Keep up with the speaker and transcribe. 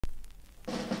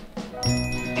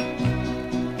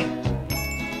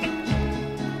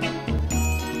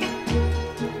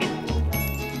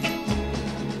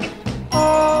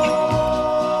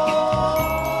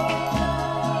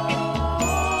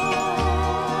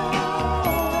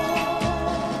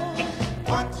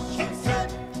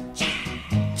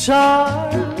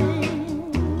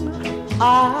Darling,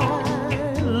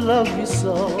 I love you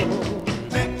so.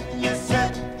 Then you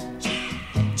said,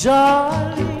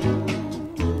 Darling,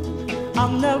 I'll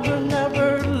never,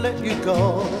 never let you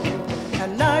go.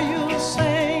 And now you're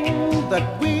saying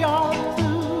that we are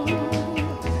through.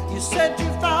 You said you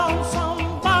found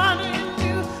somebody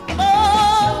new.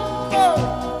 Oh,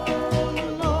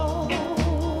 no,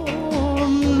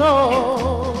 no,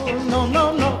 no,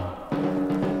 no, no.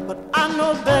 But I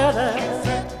know better.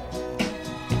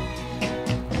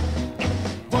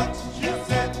 what you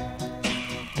said,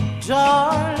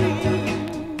 Darling,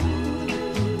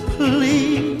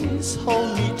 please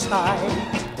hold me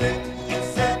tight. then you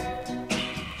said,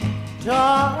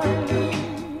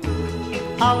 Darling,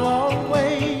 I'll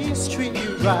always treat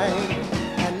you right.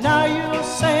 And now you're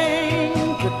saying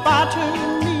goodbye to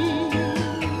me.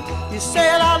 You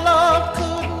said our love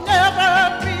could never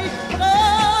be.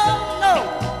 Oh, no,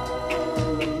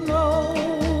 no,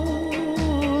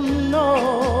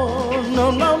 no,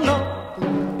 no, no, no.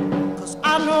 'Cause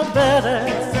I know better.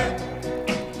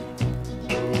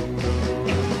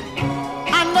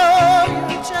 I know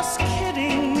you're just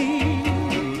kidding me.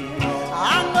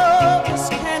 I know this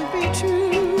can't be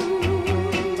true.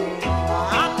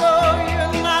 I know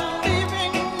you're not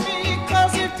leaving me,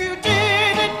 'cause if you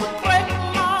did, it would break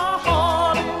my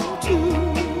heart in two.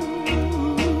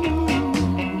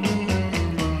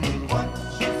 what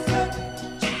you said,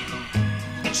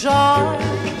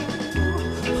 Darling,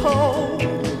 oh,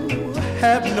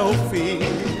 have no fear.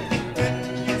 then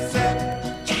you said,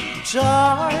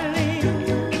 Darling,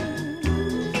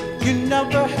 you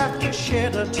never have to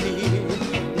shed a tear.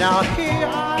 Now here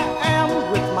I am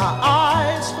with my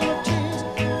eyes full of tears,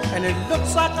 and it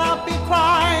looks like I'll be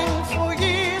crying for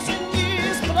years and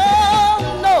years. But oh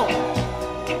no,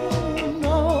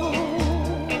 no,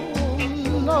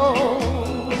 no,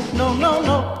 no, no,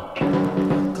 no,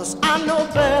 'cause I know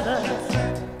better.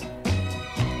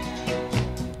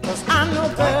 'Cause I know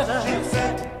better.